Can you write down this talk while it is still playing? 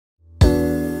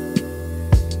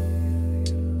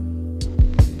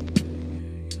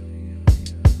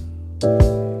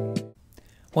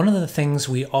One of the things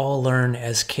we all learn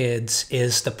as kids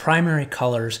is the primary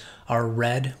colors are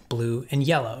red, blue, and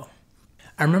yellow.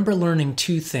 I remember learning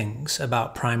two things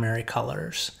about primary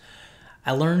colors.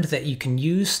 I learned that you can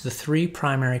use the three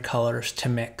primary colors to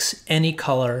mix any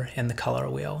color in the color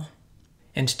wheel.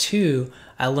 And two,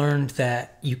 I learned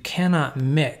that you cannot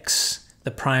mix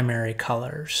the primary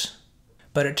colors.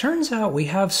 But it turns out we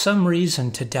have some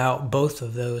reason to doubt both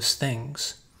of those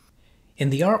things. In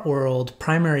the art world,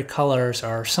 primary colors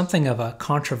are something of a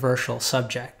controversial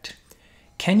subject.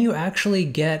 Can you actually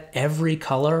get every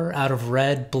color out of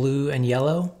red, blue, and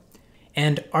yellow?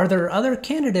 And are there other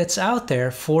candidates out there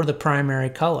for the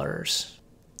primary colors?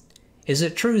 Is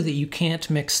it true that you can't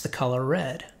mix the color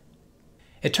red?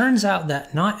 It turns out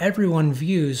that not everyone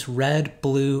views red,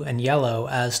 blue, and yellow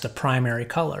as the primary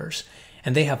colors,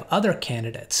 and they have other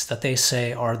candidates that they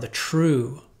say are the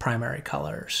true primary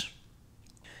colors.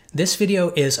 This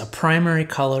video is a primary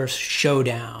colors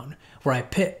showdown, where I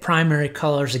pit primary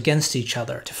colors against each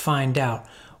other to find out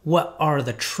what are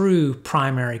the true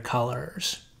primary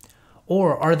colors.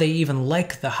 Or are they even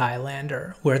like the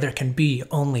Highlander, where there can be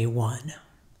only one?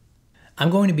 I'm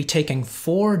going to be taking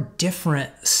 4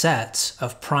 different sets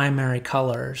of primary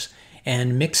colors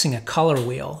and mixing a color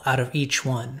wheel out of each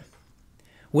one.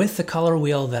 With the color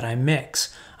wheel that I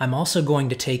mix, I'm also going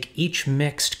to take each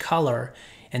mixed color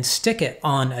and stick it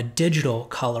on a digital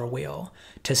color wheel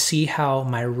to see how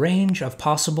my range of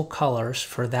possible colors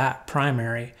for that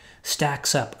primary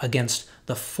stacks up against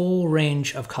the full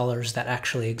range of colors that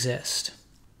actually exist.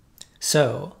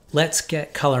 So let's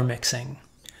get color mixing.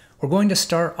 We're going to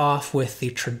start off with the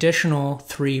traditional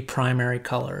 3 primary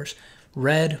colors,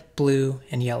 red, blue,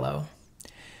 and yellow.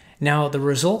 Now the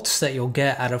results that you'll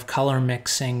get out of color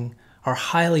mixing are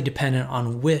highly dependent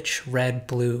on which red,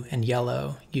 blue, and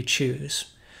yellow you choose.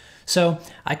 So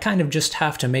I kind of just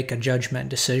have to make a judgment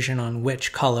decision on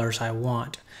which colors I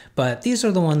want, but these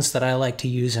are the ones that I like to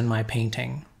use in my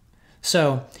painting.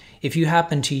 So if you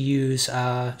happen to use,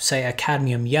 say, a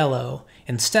cadmium yellow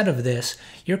instead of this,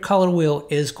 your color wheel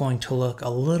is going to look a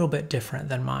little bit different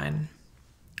than mine.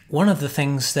 One of the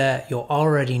things that you'll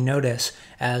already notice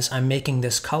as I'm making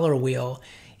this color wheel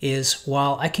is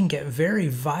while I can get very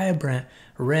vibrant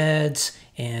reds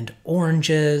and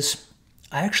oranges,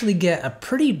 I actually get a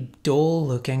pretty dull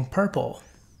looking purple.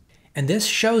 And this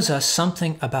shows us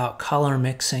something about color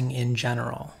mixing in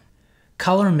general.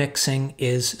 Color mixing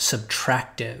is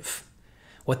subtractive.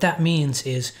 What that means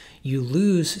is you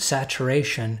lose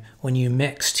saturation when you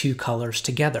mix 2 colors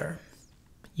together.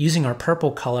 Using our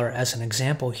purple color as an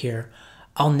example here,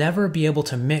 I'll never be able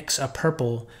to mix a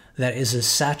purple that is as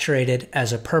saturated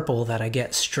as a purple that I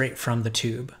get straight from the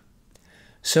tube.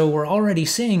 So we're already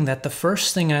seeing that the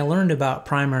first thing I learned about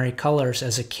primary colors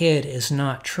as a kid is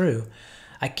not true.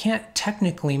 I can't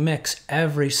technically mix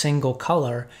every single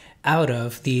color out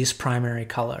of these primary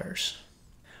colors.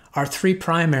 Our 3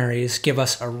 primaries give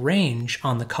us a range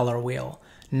on the color wheel,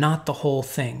 not the whole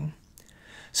thing.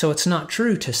 So it's not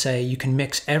true to say you can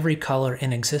mix every color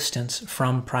in existence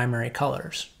from primary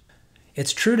colors.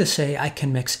 It's true to say I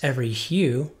can mix every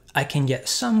hue, I can get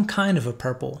some kind of a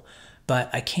purple, but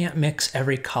I can't mix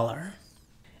every color.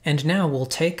 And now we'll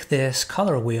take this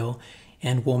color wheel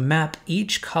and we'll map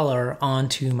each color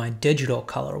onto my digital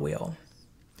color wheel.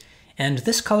 And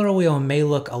this color wheel may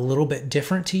look a little bit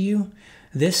different to you.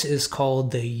 This is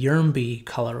called the Yermby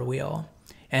color wheel.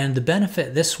 And the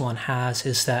benefit this one has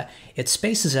is that it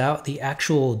spaces out the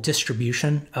actual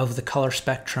distribution of the color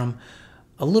spectrum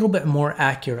a little bit more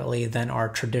accurately than our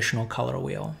traditional color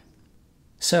wheel.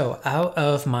 So out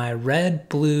of my red,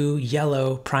 blue,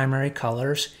 yellow primary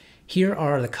colors, here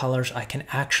are the colors I can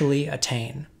actually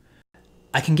attain.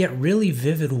 I can get really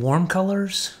vivid warm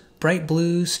colors, bright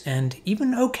blues, and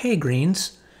even okay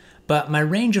greens, but my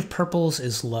range of purples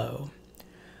is low.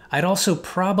 I'd also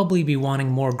probably be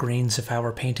wanting more greens if I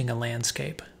were painting a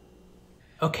landscape.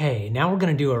 Okay, now we're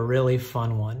going to do a really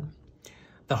fun one.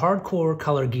 The hardcore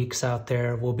color geeks out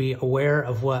there will be aware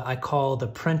of what I call the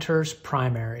printer's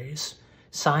primaries: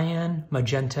 cyan,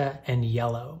 magenta, and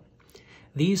yellow.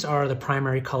 These are the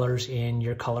primary colors in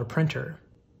your color printer.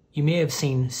 You may have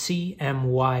seen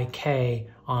CMYK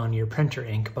on your printer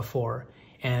ink before,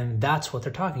 and that's what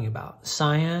they're talking about: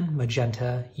 cyan,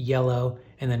 magenta, yellow,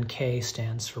 and then K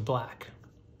stands for black.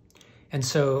 And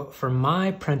so for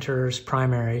my printer's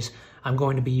primaries, I'm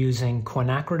going to be using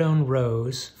quinacridone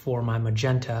rose for my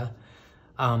magenta,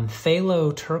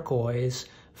 phthalo turquoise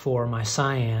for my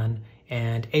cyan,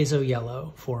 and azo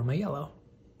yellow for my yellow.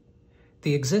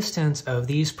 The existence of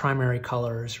these primary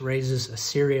colors raises a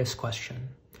serious question.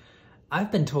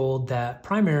 I've been told that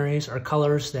primaries are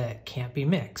colors that can't be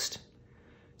mixed.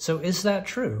 So is that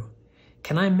true?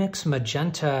 Can I mix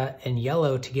magenta and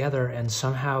yellow together and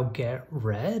somehow get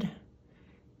red?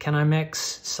 Can I mix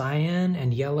cyan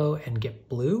and yellow and get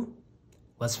blue?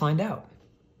 Let's find out.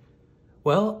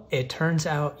 Well, it turns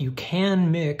out you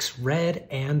can mix red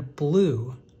and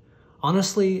blue.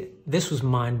 Honestly, this was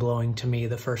mind-blowing to me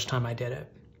the first time I did it.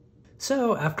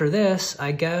 So after this,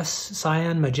 I guess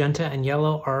cyan, magenta, and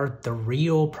yellow are the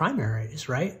real primaries,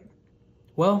 right?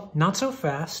 Well, not so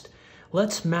fast.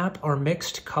 Let's map our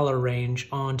mixed color range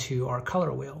onto our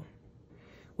color wheel.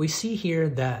 We see here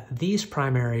that these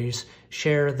primaries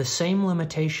share the same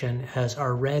limitation as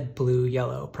our red, blue,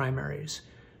 yellow primaries.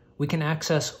 We can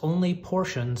access only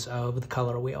portions of the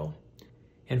color wheel.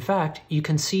 In fact, you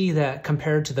can see that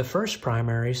compared to the first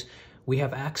primaries, we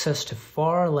have access to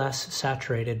far less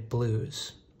saturated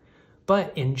blues.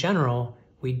 But in general,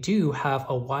 we do have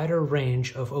a wider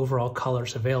range of overall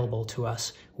colors available to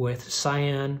us with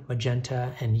cyan,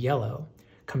 magenta, and yellow,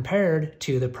 compared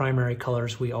to the primary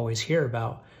colors we always hear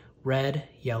about, red,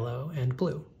 yellow, and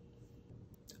blue.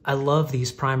 I love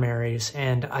these primaries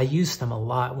and I use them a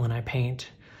lot when I paint.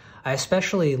 I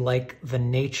especially like the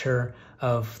nature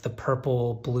of the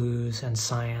purple, blues, and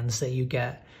cyans that you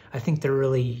get. I think they're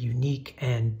really unique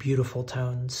and beautiful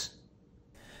tones.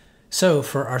 So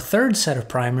for our third set of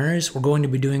primaries, we're going to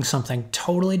be doing something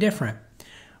totally different.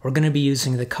 We're going to be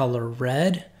using the color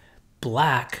red,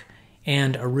 black,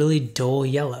 and a really dull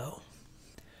yellow.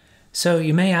 So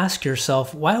you may ask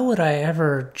yourself, why would I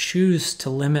ever choose to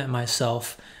limit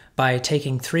myself by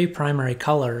taking 3 primary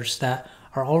colors that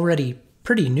are already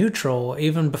pretty neutral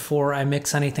even before I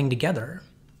mix anything together?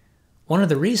 One of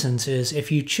the reasons is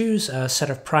if you choose a set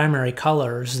of primary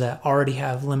colors that already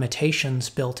have limitations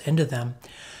built into them,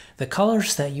 the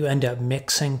colors that you end up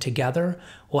mixing together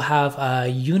will have a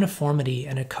uniformity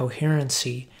and a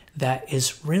coherency that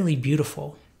is really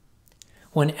beautiful.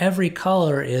 When every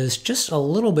color is just a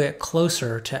little bit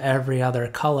closer to every other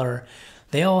color,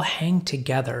 they all hang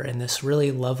together in this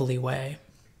really lovely way.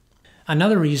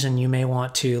 Another reason you may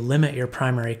want to limit your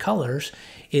primary colors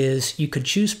is you could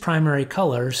choose primary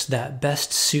colors that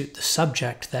best suit the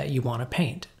subject that you want to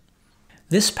paint.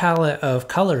 This palette of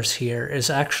colors here is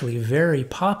actually very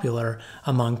popular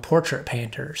among portrait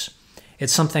painters.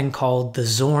 It's something called the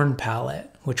Zorn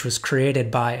palette, which was created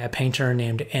by a painter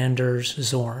named Anders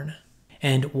Zorn.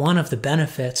 And one of the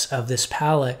benefits of this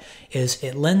palette is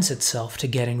it lends itself to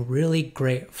getting really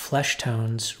great flesh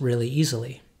tones really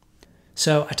easily.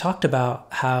 So I talked about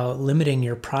how limiting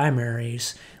your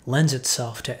primaries lends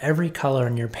itself to every color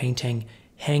in your painting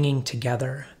hanging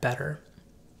together better.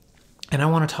 And I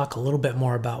want to talk a little bit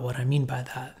more about what I mean by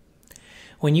that.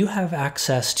 When you have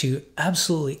access to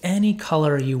absolutely any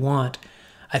color you want,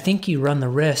 I think you run the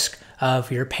risk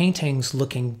of your paintings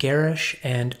looking garish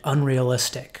and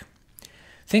unrealistic.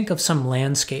 Think of some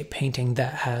landscape painting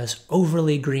that has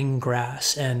overly green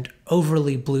grass and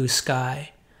overly blue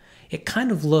sky. It kind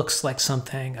of looks like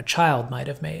something a child might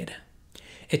have made.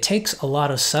 It takes a lot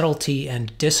of subtlety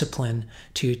and discipline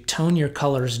to tone your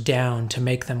colors down to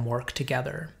make them work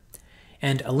together.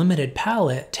 And a limited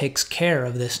palette takes care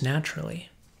of this naturally.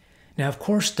 Now, of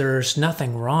course, there's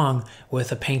nothing wrong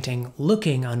with a painting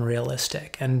looking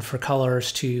unrealistic and for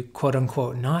colors to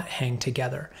quote-unquote not hang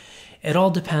together. It all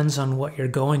depends on what you're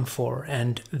going for,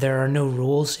 and there are no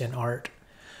rules in art.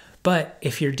 But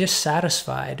if you're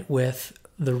dissatisfied with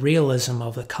the realism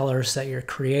of the colors that you're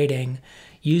creating,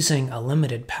 using a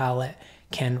limited palette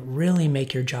can really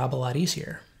make your job a lot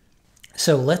easier.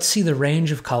 So let's see the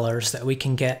range of colors that we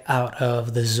can get out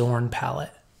of the Zorn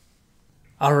palette.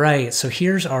 Alright, so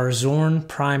here's our Zorn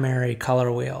primary color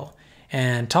wheel.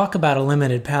 And talk about a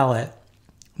limited palette.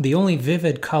 The only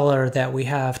vivid color that we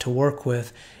have to work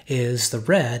with is the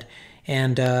red,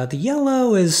 and the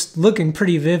yellow is looking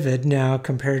pretty vivid now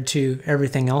compared to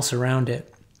everything else around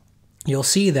it. You'll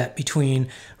see that between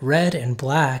red and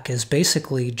black is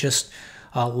basically just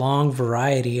a long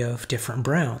variety of different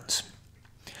browns.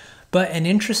 But an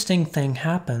interesting thing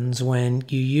happens when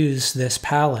you use this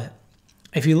palette.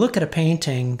 If you look at a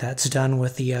painting that's done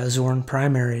with the Zorn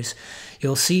primaries,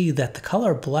 you'll see that the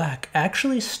color black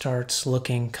actually starts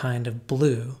looking kind of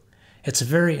blue. It's a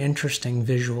very interesting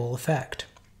visual effect.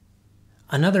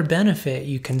 Another benefit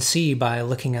you can see by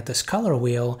looking at this color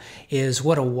wheel is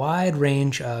what a wide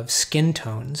range of skin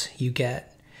tones you get.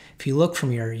 If you look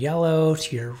from your yellow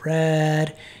to your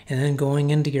red and then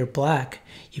going into your black,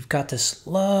 you've got this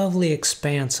lovely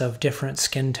expanse of different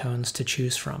skin tones to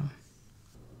choose from.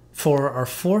 For our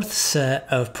fourth set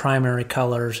of primary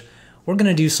colors, we're going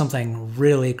to do something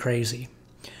really crazy.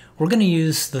 We're going to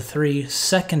use the 3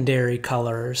 secondary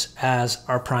colors as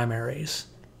our primaries.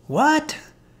 What?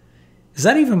 Is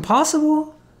that even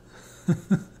possible?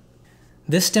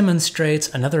 This demonstrates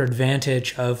another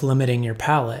advantage of limiting your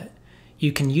palette.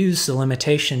 You can use the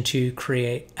limitation to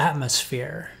create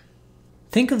atmosphere.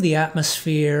 Think of the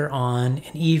atmosphere on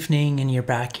an evening in your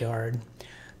backyard.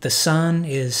 The sun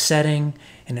is setting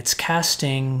and it's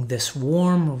casting this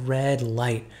warm red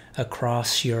light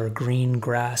across your green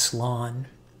grass lawn.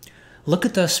 Look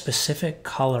at the specific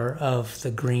color of the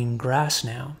green grass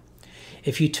now.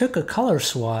 If you took a color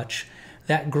swatch,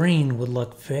 that green would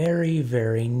look very,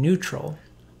 very neutral.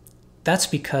 That's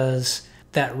because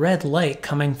that red light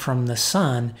coming from the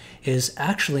sun is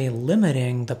actually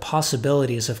limiting the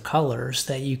possibilities of colors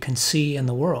that you can see in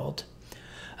the world.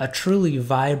 A truly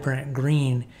vibrant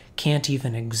green can't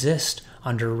even exist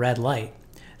under red light.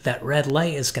 That red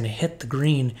light is going to hit the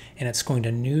green and it's going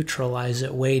to neutralize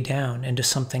it way down into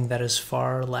something that is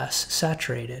far less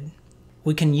saturated.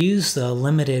 We can use the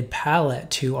limited palette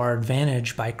to our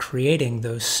advantage by creating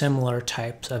those similar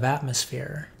types of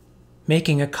atmosphere.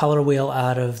 Making a color wheel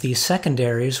out of these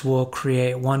secondaries will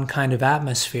create one kind of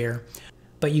atmosphere,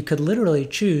 but you could literally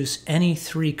choose any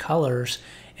 3 colors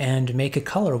and make a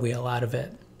color wheel out of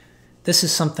it. This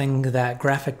is something that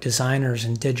graphic designers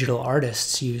and digital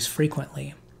artists use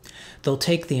frequently. They'll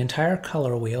take the entire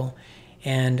color wheel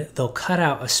and they'll cut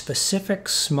out a specific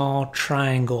small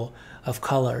triangle of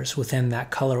colors within that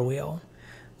color wheel,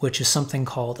 which is something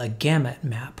called a gamut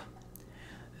map.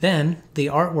 Then, the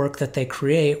artwork that they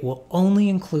create will only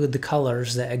include the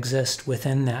colors that exist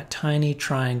within that tiny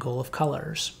triangle of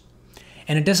colors.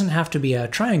 And it doesn't have to be a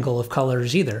triangle of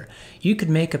colors either. You could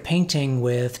make a painting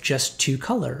with just 2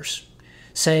 colors.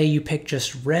 Say you pick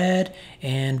just red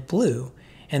and blue,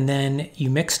 and then you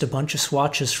mixed a bunch of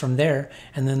swatches from there,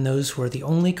 and then those were the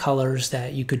only colors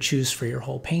that you could choose for your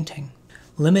whole painting.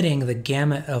 Limiting the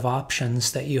gamut of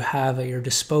options that you have at your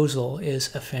disposal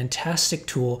is a fantastic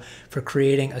tool for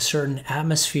creating a certain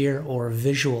atmosphere or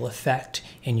visual effect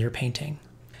in your painting.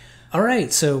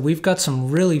 Alright, so we've got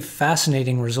some really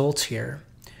fascinating results here.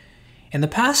 In the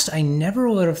past, I never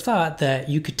would have thought that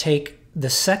you could take the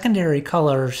secondary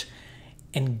colors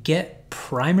and get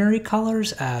primary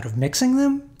colors out of mixing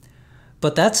them,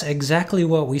 but that's exactly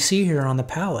what we see here on the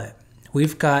palette.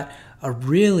 We've got a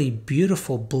really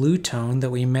beautiful blue tone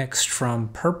that we mixed from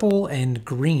purple and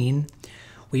green.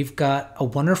 We've got a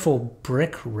wonderful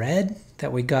brick red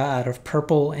that we got out of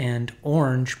purple and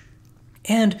orange.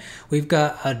 And we've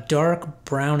got a dark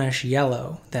brownish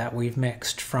yellow that we've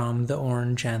mixed from the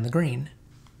orange and the green.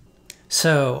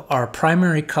 So our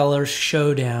primary colors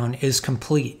showdown is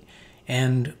complete.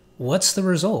 And what's the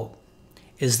result?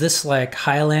 Is this like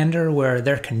Highlander where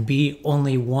there can be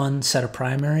only one set of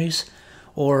primaries?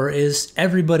 Or is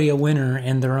everybody a winner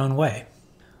in their own way?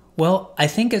 Well, I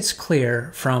think it's clear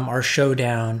from our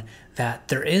showdown that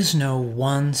there is no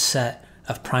one set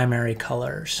of primary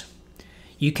colors.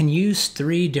 You can use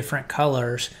 3 different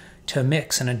colors to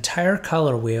mix an entire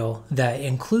color wheel that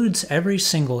includes every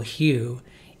single hue,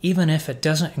 even if it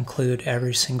doesn't include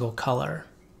every single color.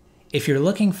 If you're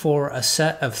looking for a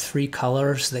set of 3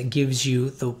 colors that gives you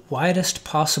the widest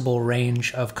possible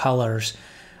range of colors,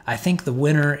 I think the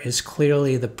winner is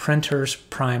clearly the printer's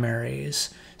primaries,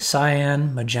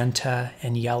 cyan, magenta,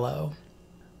 and yellow.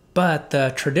 But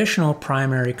the traditional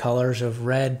primary colors of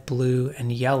red, blue,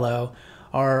 and yellow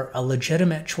are a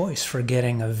legitimate choice for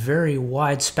getting a very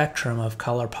wide spectrum of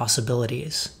color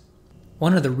possibilities.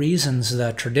 One of the reasons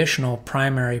the traditional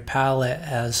primary palette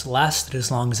has lasted as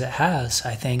long as it has,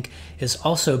 I think, is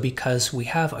also because we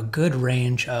have a good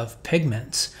range of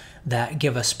pigments that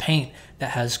give us paint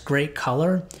that has great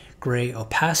color, great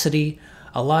opacity,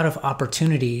 a lot of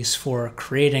opportunities for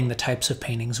creating the types of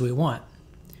paintings we want.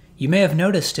 You may have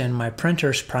noticed in my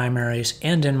printer's primaries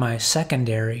and in my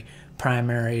secondary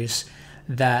primaries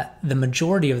that the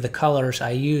majority of the colors I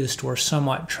used were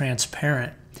somewhat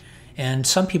transparent, and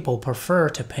some people prefer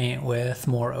to paint with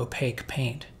more opaque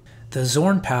paint. The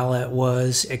Zorn palette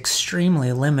was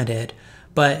extremely limited,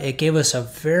 but it gave us a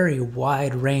very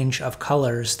wide range of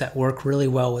colors that work really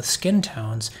well with skin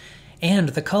tones, and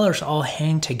the colors all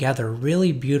hang together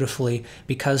really beautifully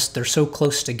because they're so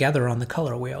close together on the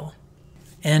color wheel.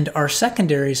 And our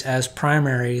secondaries as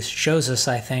primaries shows us,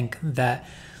 I think, that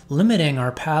limiting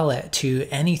our palette to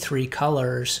any 3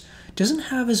 colors doesn't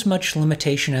have as much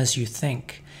limitation as you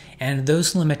think, and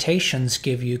those limitations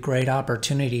give you great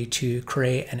opportunity to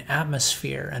create an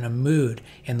atmosphere and a mood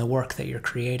in the work that you're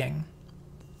creating.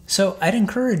 So I'd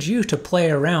encourage you to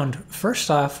play around, first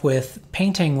off, with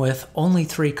painting with only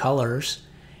 3 colors,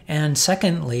 and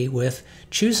secondly, with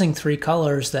choosing 3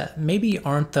 colors that maybe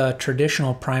aren't the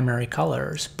traditional primary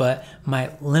colors, but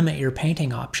might limit your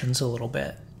painting options a little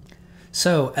bit.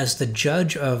 So, as the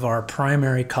judge of our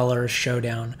primary colors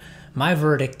showdown, my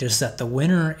verdict is that the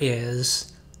winner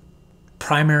is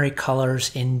primary colors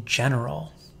in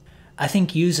general. I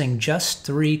think using just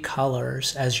 3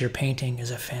 colors as your painting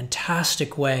is a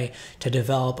fantastic way to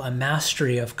develop a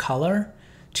mastery of color,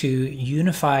 to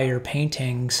unify your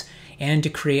paintings, and to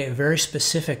create very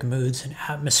specific moods and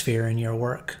atmosphere in your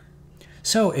work.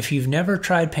 So if you've never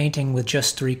tried painting with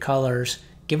just 3 colors,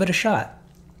 give it a shot.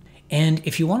 And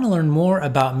if you want to learn more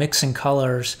about mixing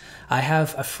colors, I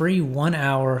have a free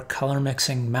 1-hour color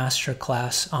mixing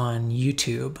masterclass on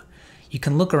YouTube. You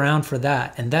can look around for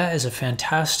that, and that is a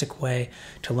fantastic way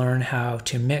to learn how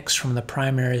to mix from the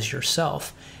primaries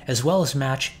yourself, as well as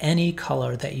match any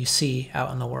color that you see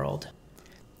out in the world.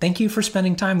 Thank you for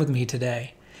spending time with me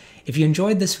today. If you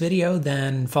enjoyed this video,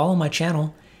 then follow my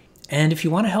channel. And if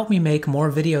you want to help me make more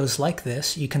videos like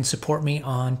this, you can support me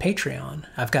on Patreon.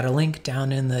 I've got a link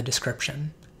down in the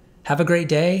description. Have a great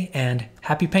day, and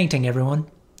happy painting, everyone.